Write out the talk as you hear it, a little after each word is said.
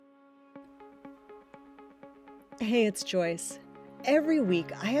Hey, it's Joyce. Every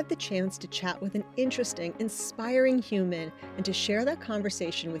week, I have the chance to chat with an interesting, inspiring human and to share that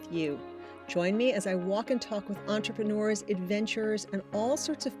conversation with you. Join me as I walk and talk with entrepreneurs, adventurers, and all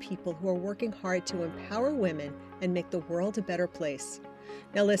sorts of people who are working hard to empower women and make the world a better place.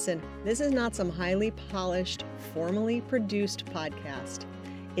 Now listen, this is not some highly polished, formally produced podcast.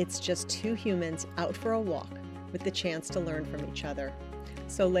 It's just two humans out for a walk with the chance to learn from each other.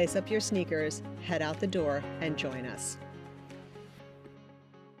 So lace up your sneakers, head out the door, and join us.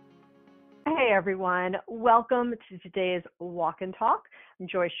 Hey everyone, welcome to today's Walk and Talk. I'm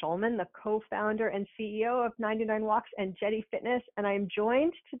Joyce Schulman, the co-founder and CEO of 99 Walks and Jetty Fitness, and I am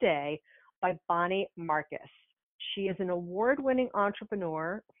joined today by Bonnie Marcus. She is an award-winning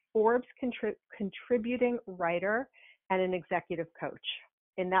entrepreneur, Forbes contributing writer, and an executive coach.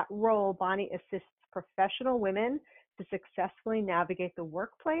 In that role, Bonnie assists professional women to successfully navigate the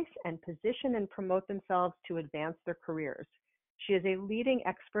workplace and position and promote themselves to advance their careers. She is a leading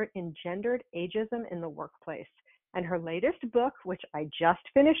expert in gendered ageism in the workplace, and her latest book, which I just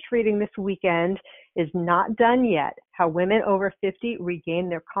finished reading this weekend, is Not Done Yet: How Women Over 50 Regain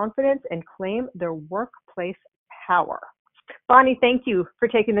Their Confidence and Claim Their Workplace Power. Bonnie, thank you for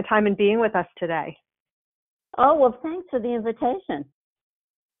taking the time and being with us today. Oh, well, thanks for the invitation.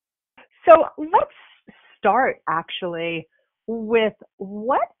 So let's start actually with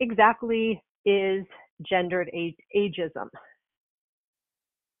what exactly is gendered ageism?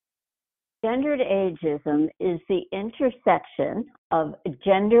 Gendered ageism is the intersection of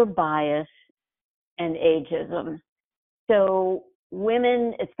gender bias and ageism. So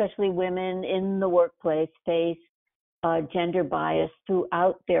women, especially women in the workplace, face gender bias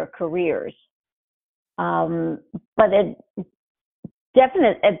throughout their careers. But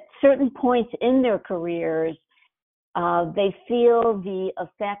at certain points in their careers, they feel the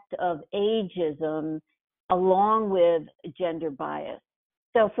effect of ageism along with gender bias.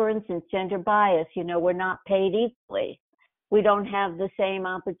 So, for instance, gender bias, we're not paid equally. We don't have the same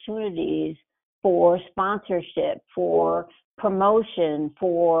opportunities for sponsorship, for promotion,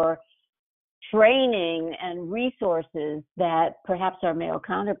 for training and resources that perhaps our male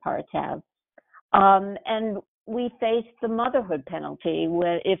counterparts have. And we face the motherhood penalty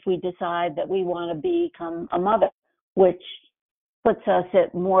if we decide that we want to become a mother, which puts us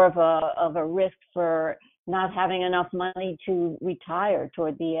at more of a risk for not having enough money to retire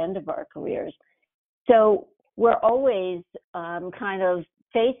toward the end of our careers. So we're always kind of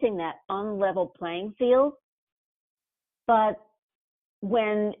facing that unlevel playing field. But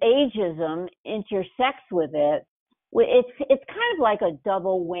when ageism intersects with it, it's kind of like a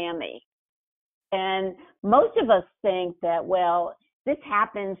double whammy. And most of us think that, well, this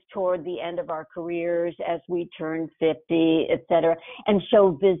happens toward the end of our careers as we turn 50, et cetera, and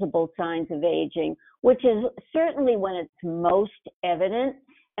show visible signs of aging, which is certainly when it's most evident,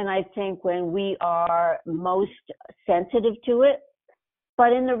 and I think when we are most sensitive to it.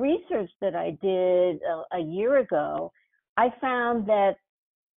 But in the research that I did a year ago, I found that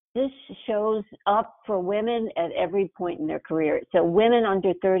this shows up for women at every point in their career. So women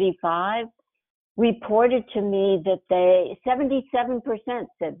under 35 reported to me that 77%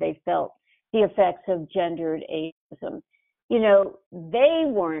 said they felt the effects of gendered ageism. They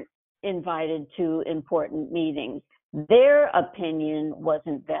weren't invited to important meetings. Their opinion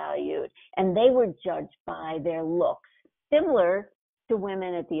wasn't valued, and they were judged by their looks, similar to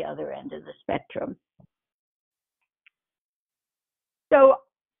women at the other end of the spectrum. So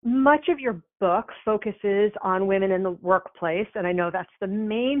much of your book focuses on women in the workplace, and I know that's the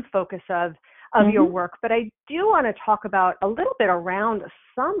main focus of your work, but I do want to talk about a little bit around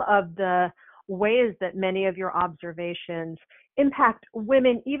some of the ways that many of your observations impact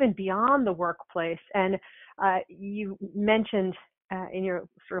women even beyond the workplace. And you mentioned in your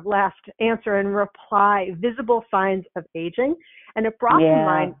sort of last answer and reply, visible signs of aging. And it brought to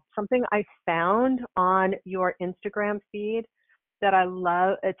mind something I found on your Instagram feed that I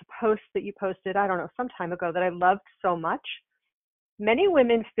love. It's a post that you posted, I don't know, some time ago that I loved so much. Many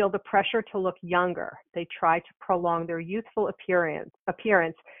women feel the pressure to look younger. They try to prolong their youthful appearance.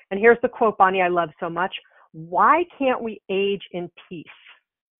 And here's the quote, Bonnie, I love so much. Why can't we age in peace?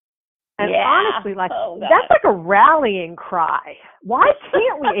 And honestly, that's like a rallying cry. Why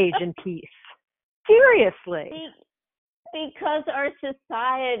can't we age in peace? Seriously. Because our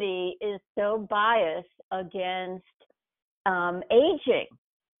society is so biased against aging.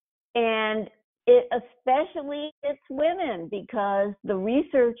 And it especially hits women because the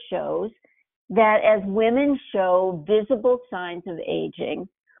research shows that as women show visible signs of aging,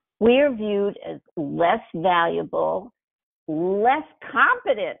 we are viewed as less valuable, less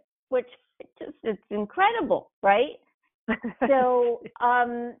competent which it's incredible, right? So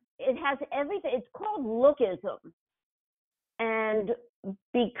it has everything. It's called lookism. And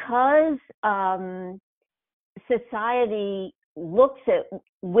because society looks at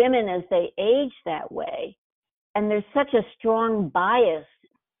women as they age that way, and there's such a strong bias,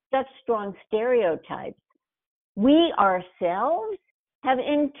 such strong stereotypes, we ourselves have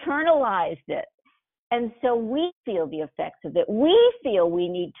internalized it. And so we feel the effects of it. We feel we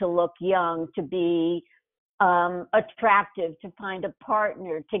need to look young to be attractive, to find a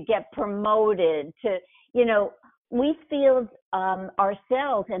partner, to get promoted, to, we feel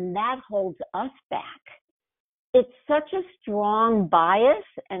ourselves, and that holds us back. It's such a strong bias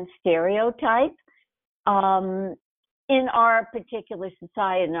and stereotype in our particular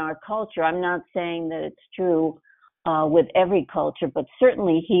society, in our culture. I'm not saying that it's true with every culture, but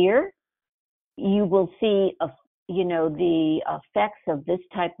certainly here, you will see, the effects of this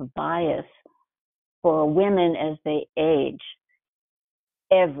type of bias for women as they age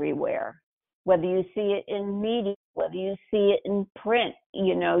everywhere. Whether you see it in media, whether you see it in print,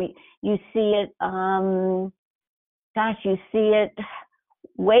 you see it, you see it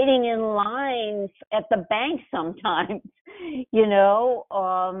waiting in lines at the bank sometimes,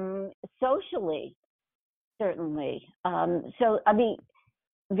 socially, certainly. So, I mean,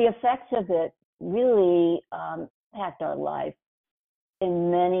 the effects of it really impact our life in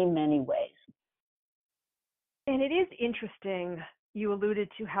many, many ways. And it is interesting, you alluded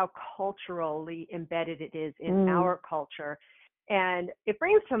to how culturally embedded it is in our culture. And it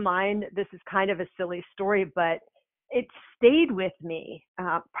brings to mind, this is kind of a silly story, but it stayed with me,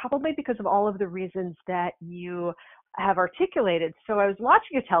 probably because of all of the reasons that you have articulated. So I was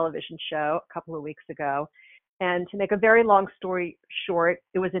watching a television show a couple of weeks ago, and to make a very long story short,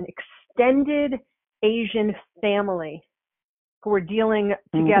 it was an extended Asian family who were dealing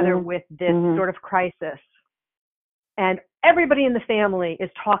together with this sort of crisis. And everybody in the family is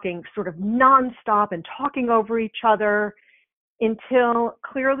talking sort of nonstop and talking over each other until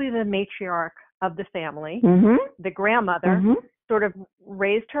clearly the matriarch of the family, the grandmother, sort of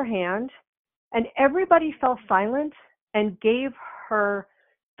raised her hand, and everybody fell silent and gave her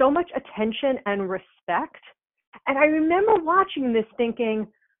so much attention and respect. And I remember watching this thinking,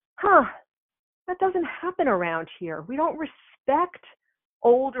 that doesn't happen around here. We don't respect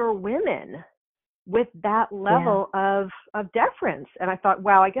older women with that level of deference. And I thought,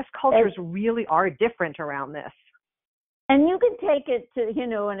 wow, I guess cultures really are different around this. And you can take it to,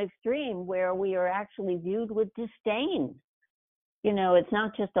 an extreme where we are actually viewed with disdain. It's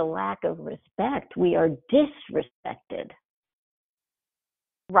not just a lack of respect. We are disrespected.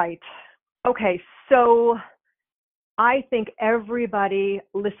 Right. Okay. So I think everybody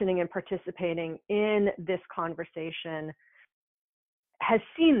listening and participating in this conversation has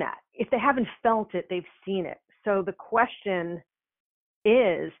seen that. If they haven't felt it, they've seen it. So the question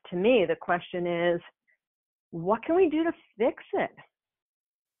is, what can we do to fix it?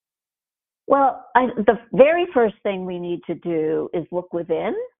 Well, the very first thing we need to do is look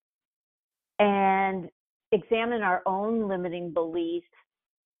within and examine our own limiting beliefs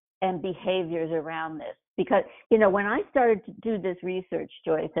and behaviors around this. Because, when I started to do this research,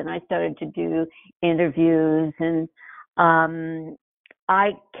 Joyce, and I started to do interviews, and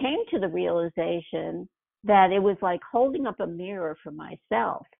I came to the realization that it was like holding up a mirror for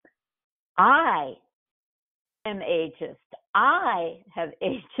myself. I am ageist. I have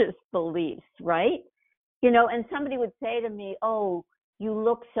ageist beliefs, right? And somebody would say to me, "Oh, you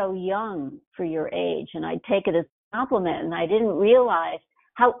look so young for your age." And I'd take it as a compliment, and I didn't realize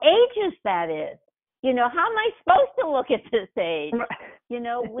how ageist that is. How am I supposed to look at this age?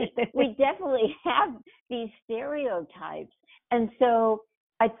 We definitely have these stereotypes. And so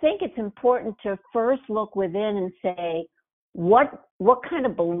I think it's important to first look within and say, what kind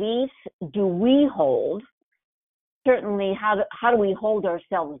of beliefs do we hold? Certainly, how do we hold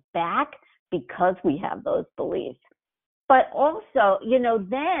ourselves back because we have those beliefs? But also,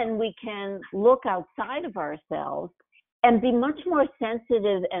 then we can look outside of ourselves and be much more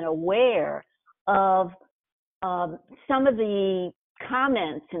sensitive and aware of some of the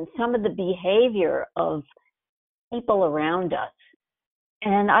comments and some of the behavior of people around us.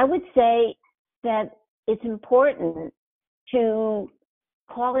 And I would say that it's important to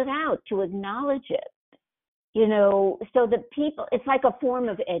call it out, to acknowledge it, so that people, it's like a form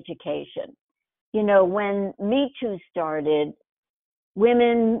of education. When Me Too started,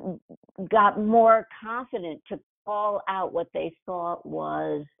 women got more confident to call out what they thought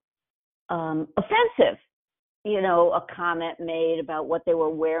was offensive. A comment made about what they were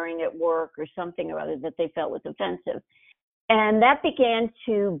wearing at work or something or other that they felt was offensive. And that began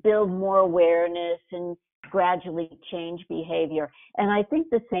to build more awareness and gradually change behavior. And I think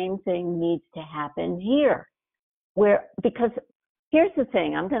the same thing needs to happen here, because here's the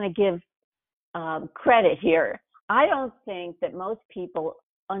thing, I'm going to give credit here. I don't think that most people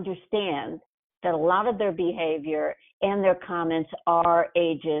understand that a lot of their behavior and their comments are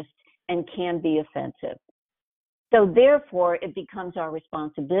ageist and can be offensive. So therefore, it becomes our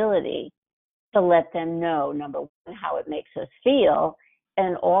responsibility to let them know, number one, how it makes us feel,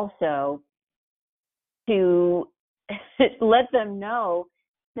 and also to let them know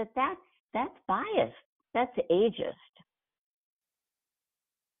that that's biased, that's ageist.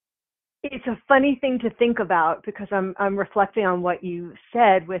 It's a funny thing to think about, because I'm reflecting on what you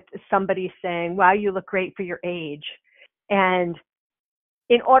said, with somebody saying, "Wow, you look great for your age," and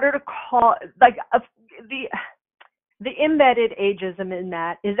in order to call, like, the embedded ageism in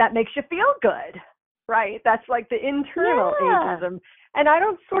that is that makes you feel good, right? That's like the internal ageism. And I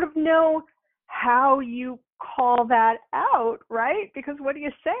don't sort of know how you call that out, right? Because what do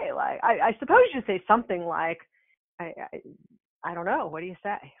you say? Like, I suppose you say something like, I don't know. What do you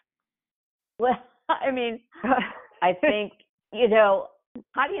say? Well, I mean, I think,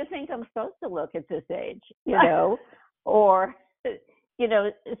 how do you think I'm supposed to look at this age, or,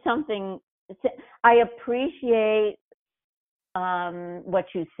 something. I appreciate what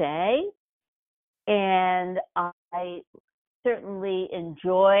you say, and I certainly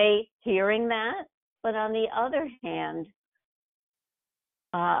enjoy hearing that. But on the other hand,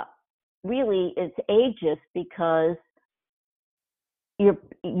 really it's ageist, because you're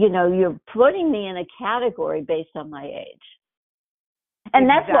putting me in a category based on my age. And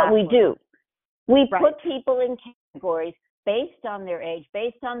that's what we do. We put people in categories based on their age,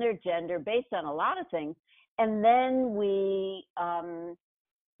 based on their gender, based on a lot of things, and then we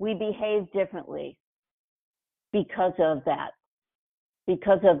behave differently because of that,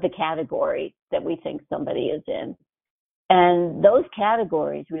 because of the category that we think somebody is in. And those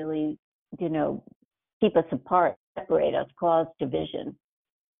categories really, keep us apart, separate us, cause division,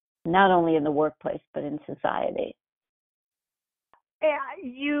 not only in the workplace, but in society.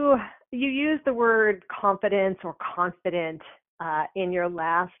 You use the word confidence or confident in your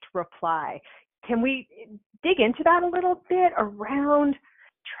last reply. Can we dig into that a little bit, around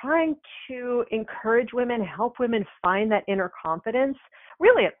trying to encourage women, help women find that inner confidence,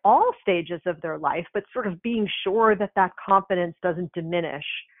 really at all stages of their life, but sort of being sure that that confidence doesn't diminish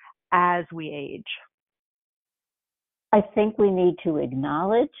as we age? I think we need to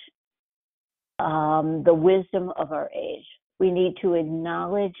acknowledge the wisdom of our age. We need to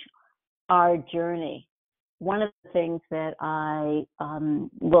acknowledge our journey. One of the things that I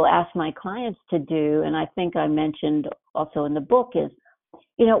will ask my clients to do, and I think I mentioned also in the book, is,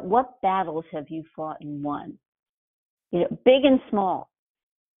 what battles have you fought and won? Big and small.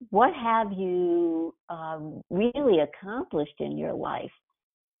 What have you really accomplished in your life?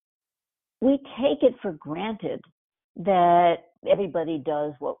 We take it for granted that everybody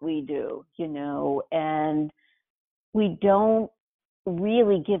does what we do, and we don't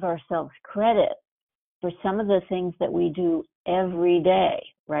really give ourselves credit for some of the things that we do every day,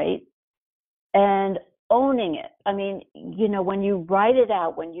 right? And owning it. I mean, when you write it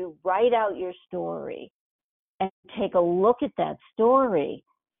out, when you write out your story and take a look at that story,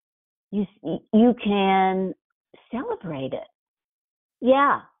 you can celebrate it.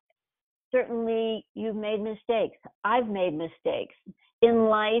 Yeah, certainly you've made mistakes. I've made mistakes in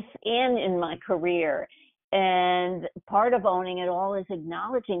life and in my career. And part of owning it all is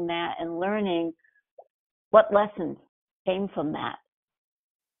acknowledging that and learning what lessons came from that.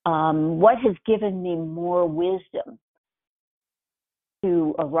 What has given me more wisdom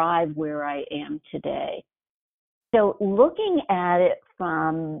to arrive where I am today? So looking at it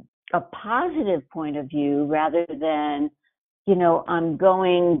from a positive point of view, rather than, I'm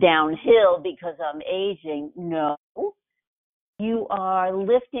going downhill because I'm aging. No, you are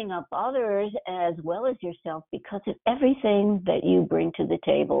lifting up others as well as yourself because of everything that you bring to the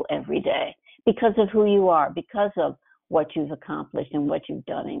table every day, because of who you are, because of what you've accomplished and what you've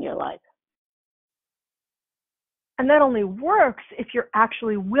done in your life. And that only works if you're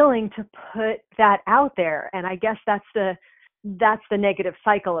actually willing to put that out there. And I guess that's the negative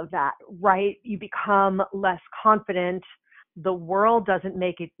cycle of that, right? You become less confident. The world doesn't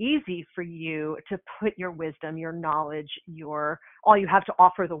make it easy for you to put your wisdom, your knowledge, all you have to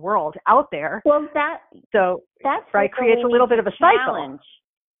offer the world out there. Well, that's right, creates a little bit of a cycle.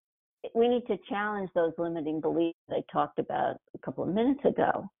 We need to challenge those limiting beliefs I talked about a couple of minutes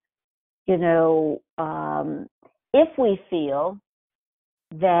ago. If we feel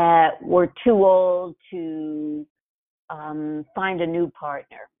that we're too old to find a new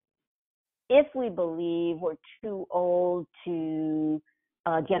partner. If we believe we're too old to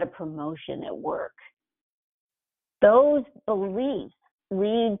get a promotion at work, those beliefs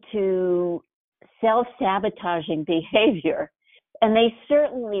lead to self-sabotaging behavior, and they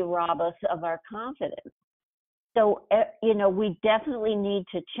certainly rob us of our confidence. So, we definitely need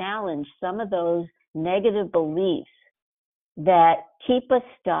to challenge some of those negative beliefs that keep us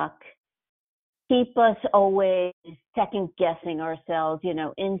stuck, keep us always second guessing ourselves,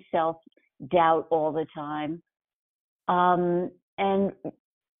 in self-doubt all the time, and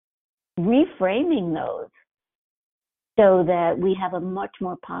reframing those so that we have a much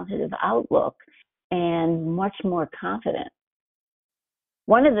more positive outlook and much more confident.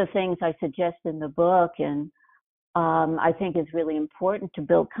 One of the things I suggest in the book, and I think is really important to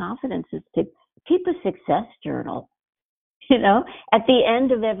build confidence, is to keep a success journal. At the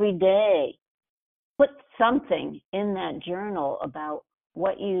end of every day, put something in that journal about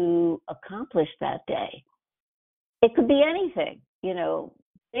what you accomplished that day. It could be anything,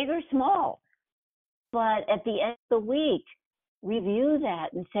 big or small. But at the end of the week, review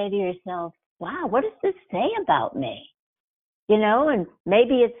that and say to yourself, wow, what does this say about me? And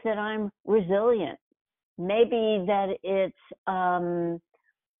maybe it's that I'm resilient. Maybe that it's I'm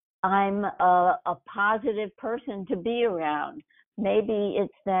a positive person to be around. Maybe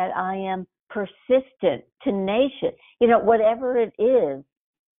it's that I am persistent, tenacious. Whatever it is,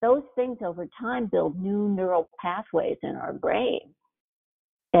 those things over time build new neural pathways in our brain.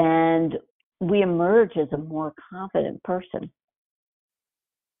 And we emerge as a more confident person.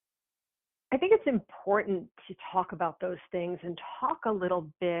 I think it's important to talk about those things and talk a little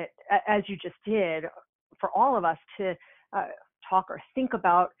bit, as you just did, for all of us to talk or think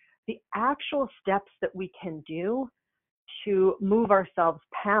about the actual steps that we can do to move ourselves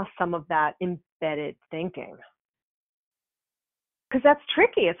past some of that embedded thinking. Because that's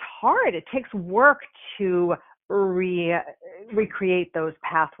tricky. It's hard. It takes work to recreate those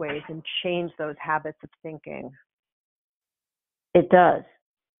pathways and change those habits of thinking. It does.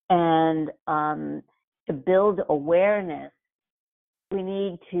 And to build awareness, we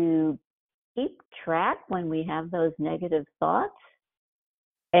need to keep track when we have those negative thoughts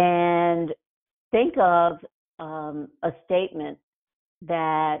and think of a statement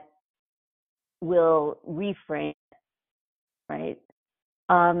that will reframe, right?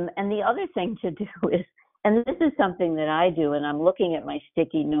 And the other thing to do is, and this is something that I do, and I'm looking at my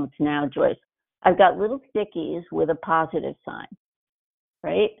sticky notes now, Joyce. I've got little stickies with a positive sign,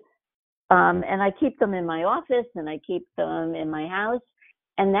 right? And I keep them in my office and I keep them in my house.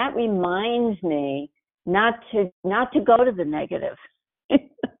 And that reminds me not to go to the negative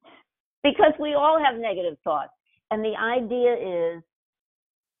because we all have negative thoughts. And the idea is,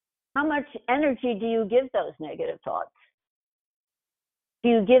 how much energy do you give those negative thoughts? Do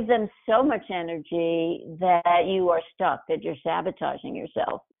you give them so much energy that you are stuck, that you're sabotaging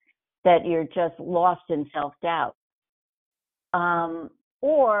yourself, that you're just lost in self-doubt?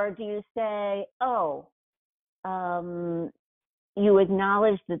 Or do you say, you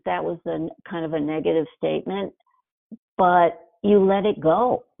acknowledge that was a kind of a negative statement, but you let it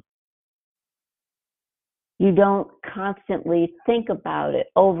go. You don't constantly think about it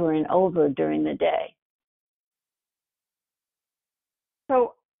over and over during the day.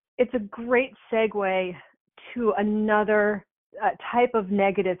 So it's a great segue to another type of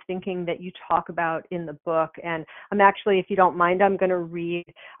negative thinking that you talk about in the book. And I'm actually, if you don't mind, I'm going to read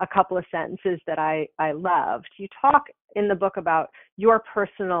a couple of sentences that I loved. You talk in the book about your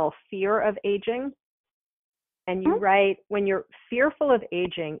personal fear of aging. And you write, when you're fearful of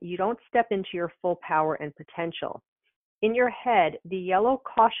aging, you don't step into your full power and potential. In your head, the yellow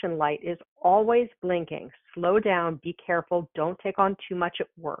caution light is always blinking. Slow down, be careful, don't take on too much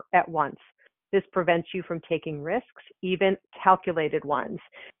at once. This prevents you from taking risks, even calculated ones.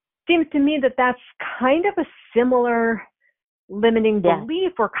 Seems to me that that's kind of a similar limiting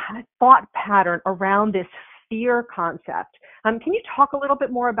belief or kind of thought pattern around this fear concept. Can you talk a little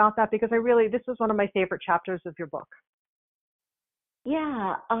bit more about that? Because this was one of my favorite chapters of your book.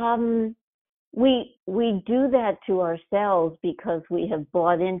 Yeah, we do that to ourselves because we have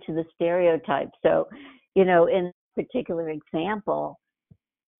bought into the stereotype. So, in a particular example,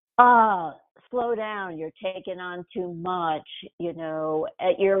 slow down, you're taking on too much,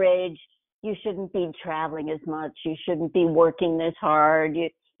 at your age, you shouldn't be traveling as much, you shouldn't be working this hard,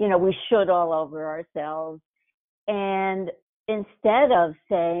 we should all over ourselves. And instead of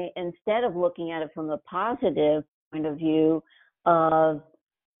looking at it from a positive point of view of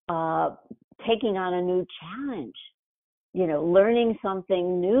taking on a new challenge, learning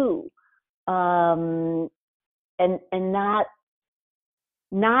something new, and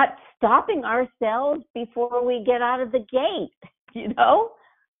not stopping ourselves before we get out of the gate,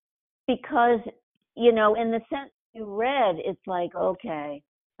 because, in the sense you read, it's like, okay,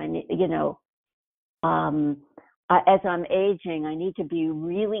 I need, as I'm aging, I need to be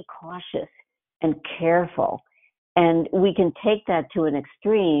really cautious and careful. And we can take that to an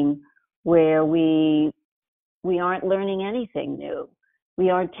extreme where we aren't learning anything new. We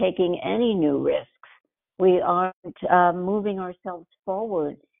aren't taking any new risks. We aren't moving ourselves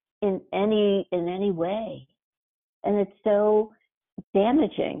forward in any way. And it's so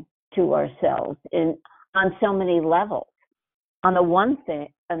damaging to ourselves on so many levels. On the one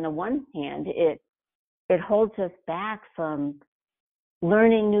hand, it holds us back from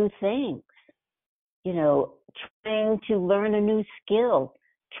learning new things, trying to learn a new skill,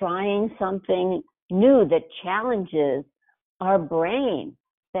 trying something new that challenges our brain,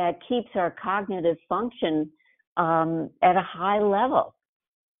 that keeps our cognitive function at a high level.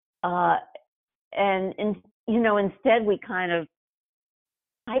 And instead we kind of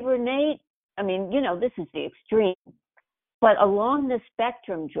hibernate. I mean, this is the extreme, but along the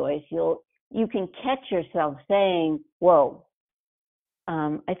spectrum, Joyce, you can catch yourself saying, whoa,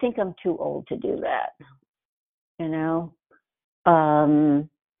 I think I'm too old to do that,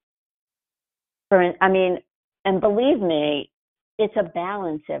 and believe me, it's a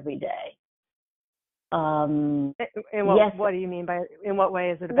balance every day. What do you mean by, in what way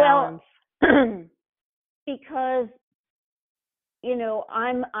is it a balance? Well, because,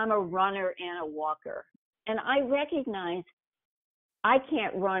 I'm a runner and a walker, and I recognize I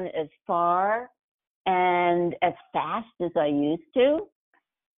can't run as far and as fast as I used to.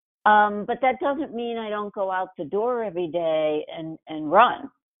 But that doesn't mean I don't go out the door every day and run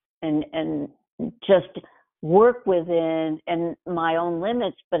and just work within and my own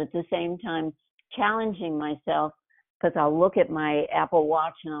limits, but at the same time challenging myself, because I'll look at my Apple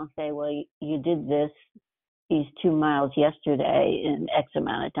Watch and I'll say, well, you did these 2 miles yesterday in X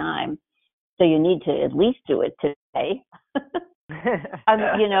amount of time, so you need to at least do it today.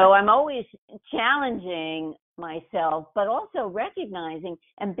 I'm always challenging myself, but also recognizing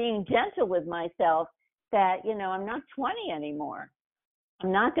and being gentle with myself that, I'm not 20 anymore.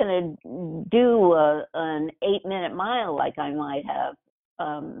 I'm not going to do an 8-minute mile like I might have.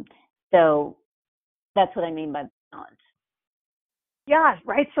 So that's what I mean by balance. Yeah,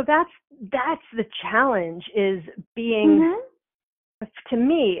 right. So that's the challenge, is being, to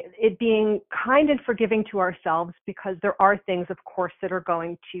me, it being kind and forgiving to ourselves, because there are things, of course, that are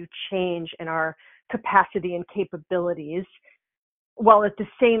going to change in our capacity and capabilities, while at the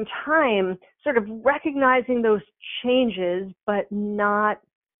same time sort of recognizing those changes, but not,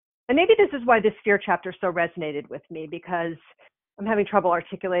 and maybe this is why this fear chapter so resonated with me, because I'm having trouble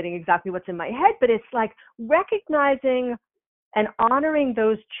articulating exactly what's in my head, but it's like recognizing and honoring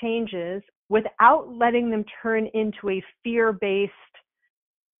those changes without letting them turn into a fear-based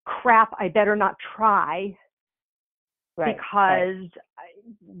crap, I better not try, right, because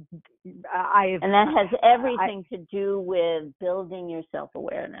right. And that has everything to do with building your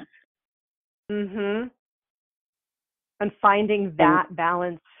self-awareness. Mm-hmm. And finding that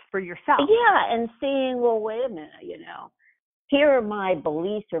balance for yourself. Yeah, and seeing, well, wait a minute, here are my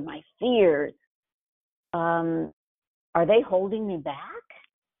beliefs or my fears. Are they holding me back?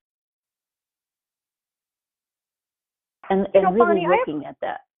 And really Bonnie, looking at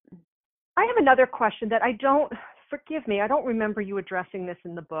that. I have another question that forgive me, I don't remember you addressing this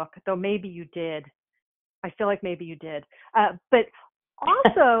in the book, though maybe you did. I feel like maybe you did. But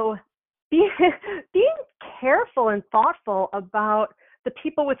also being careful and thoughtful about the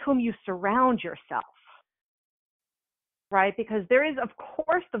people with whom you surround yourself, right? Because there is, of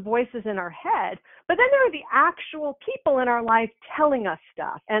course, the voices in our head, but then there are the actual people in our life telling us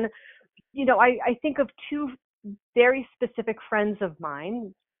stuff. And, I think of two very specific friends of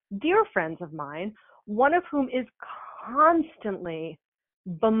mine, dear friends of mine, one of whom is constantly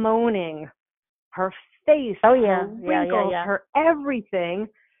bemoaning her face, her wrinkles, her everything.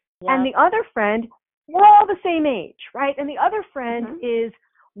 Yeah. And the other friend, we're all the same age, right? And the other friend is,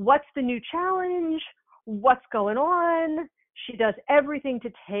 what's the new challenge? What's going on? She does everything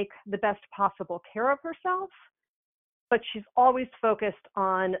to take the best possible care of herself, but she's always focused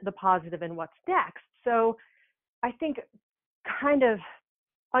on the positive and what's next. So I think kind of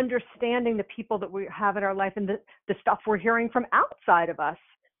understanding the people that we have in our life and the stuff we're hearing from outside of us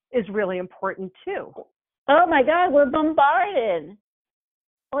is really important too. Oh my God, we're bombarded.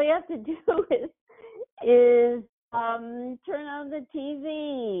 All you have to do is turn on the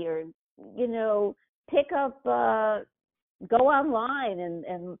TV, or pick up, go online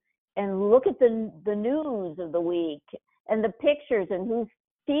and and look at the news of the week and the pictures and who's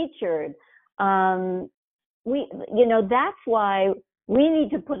featured. That's why we need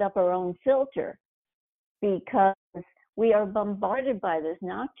to put up our own filter, because we are bombarded by this,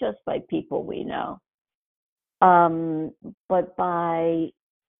 not just by people we know, but by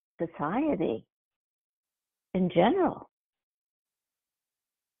society in general.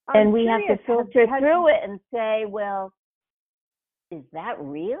 And we have to filter through it and say, well, is that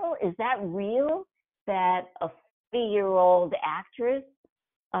real? Is that real that a 50-year-old actress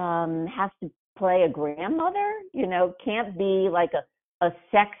has to play a grandmother? Can't be like a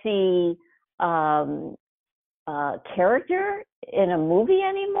sexy character in a movie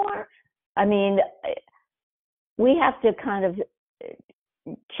anymore? I mean, we have to kind of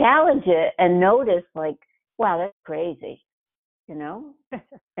challenge it and notice, like, wow, that's crazy,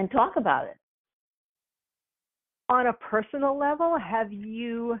 and talk about it. On a personal level, have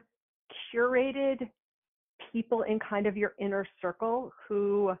you curated people in kind of your inner circle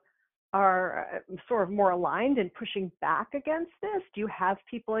who are sort of more aligned and pushing back against this? Do you have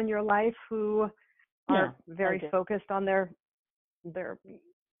people in your life who are very focused on the sort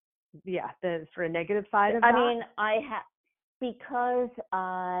of negative side of that? I mean, because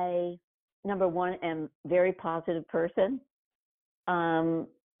I, number one, am a very positive person.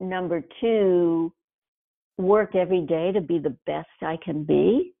 Number two, work every day to be the best I can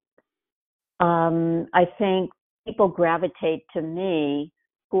be. I think people gravitate to me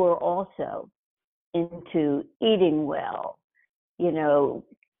who are also into eating well,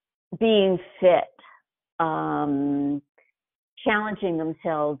 being fit, challenging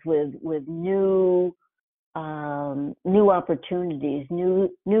themselves with new opportunities,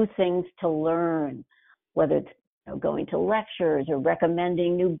 new things to learn, whether it's going to lectures or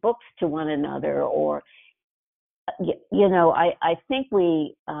recommending new books to one another, or I think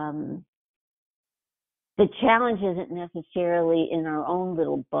the challenge isn't necessarily in our own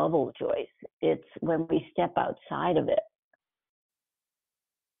little bubble, Joyce. It's when we step outside of it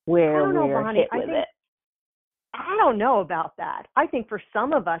where we're hit with it. I don't know about that. I think for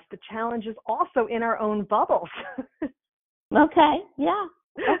some of us, the challenge is also in our own bubbles. Okay. Yeah.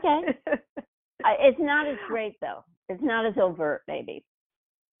 Okay. It's not as great, though. It's not as overt, maybe.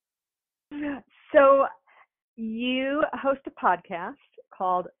 So you host a podcast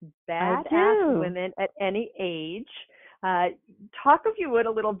called Badass Women at Any Age. Talk, if you would,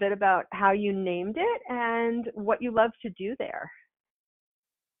 a little bit about how you named it and what you love to do there.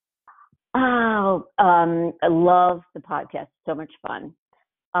 Oh, I love the podcast. So much fun.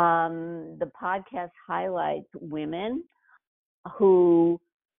 The podcast highlights women who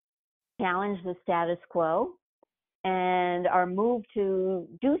challenge the status quo and are moved to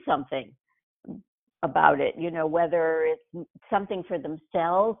do something about it, whether it's something for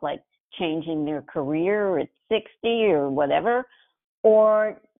themselves, like changing their career at 60 or whatever,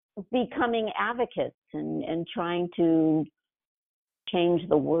 or becoming advocates and trying to change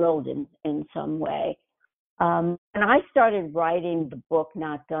the world in some way. And I started writing the book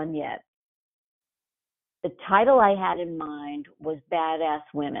Not Done Yet. The title I had in mind was Badass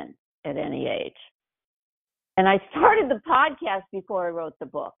Women at Any Age. And I started the podcast before I wrote the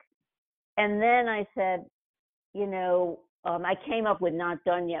book. And then I said, I came up with Not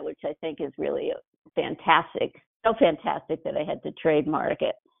Done Yet, which I think is really fantastic. So fantastic that I had to trademark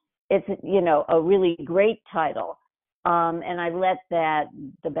it. It's, a really great title. And I let the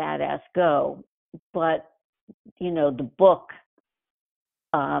badass go. But, the book,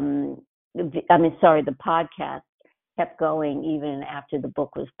 the podcast kept going even after the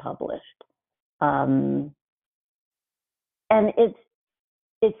book was published. And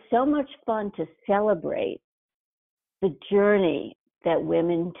it's so much fun to celebrate the journey that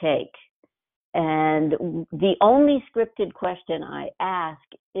women take. And the only scripted question I ask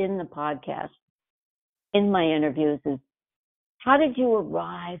in the podcast, in my interviews, is, how did you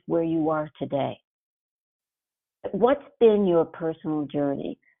arrive where you are today? What's been your personal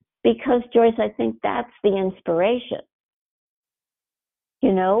journey? Because, Joyce, I think that's the inspiration.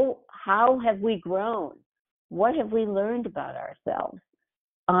 How have we grown? What have we learned about ourselves?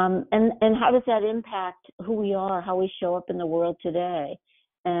 And how does that impact who we are, how we show up in the world today,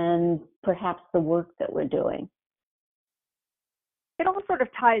 and perhaps the work that we're doing? It all sort of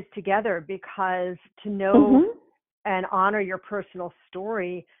ties together, because to know and honor your personal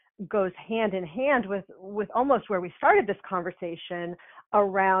story goes hand in hand with almost where we started this conversation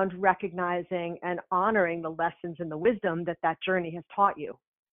around recognizing and honoring the lessons and the wisdom that journey has taught you.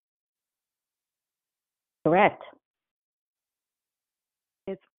 Correct.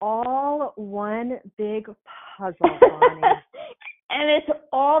 It's all one big puzzle, Bonnie. And it's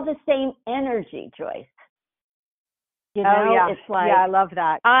all the same energy, Joyce. You know, oh yeah, it's like, yeah, I love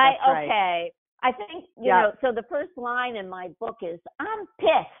that. That's right. okay. I think, you know, so the first line in my book is, I'm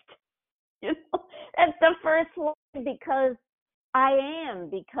pissed. You know, that's the first line because I am,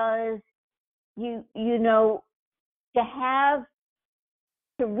 because you know, to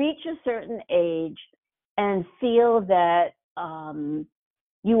reach a certain age and feel that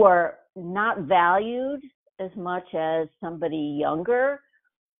you are not valued as much as somebody younger,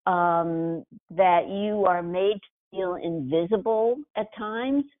 that you are made to feel invisible at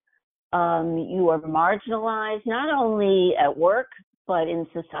times. You are marginalized, not only at work, but in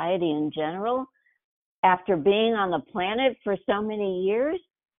society in general. After being on the planet for so many years,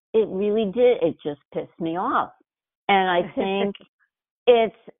 it really did. It just pissed me off. And I think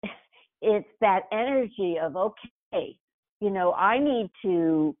it's that energy of, okay, you know, I need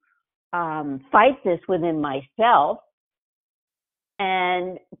to fight this within myself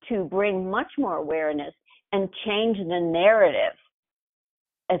and to bring much more awareness and change the narrative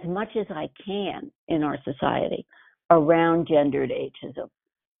as much as I can in our society around gendered ageism.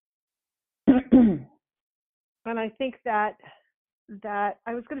 And I think that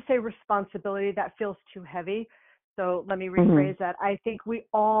I was going to say responsibility, that feels too heavy. So let me rephrase that. I think we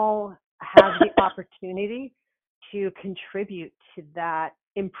all have the opportunity to contribute to that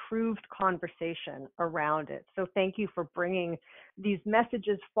improved conversation around it. So thank you for bringing these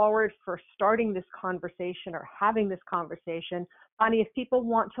messages forward, for starting this conversation or having this conversation. Bonnie, if people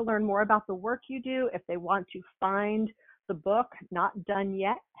want to learn more about the work you do, if they want to find the book, Not Done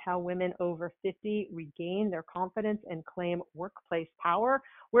Yet, How Women Over 50 Regain Their Confidence and Claim Workplace Power,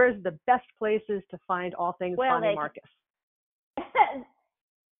 where's the best places to find all things Bonnie Marcus?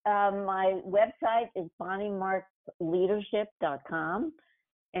 My website is bonniemarksleadership.com,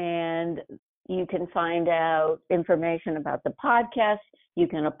 and you can find out information about the podcast. You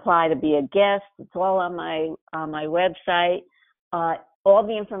can apply to be a guest. It's all on my website. All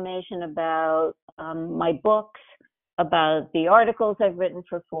the information about my books, about the articles I've written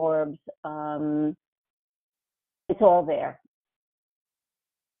for Forbes, it's all there.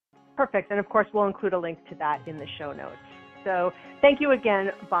 Perfect. And of course, we'll include a link to that in the show notes. So thank you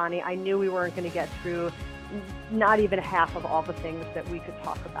again, Bonnie. I knew we weren't going to get through not even half of all the things that we could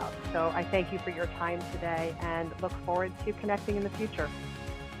talk about. So I thank you for your time today and look forward to connecting in the future.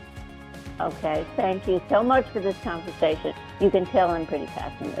 Okay. Thank you so much for this conversation. You can tell I'm pretty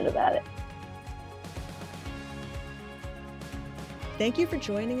passionate about it. Thank you for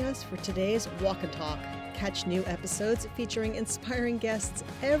joining us for today's Walk and Talk. Catch new episodes featuring inspiring guests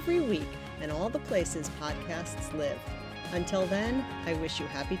every week and all the places podcasts live. Until then, I wish you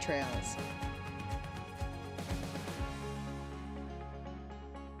happy trails.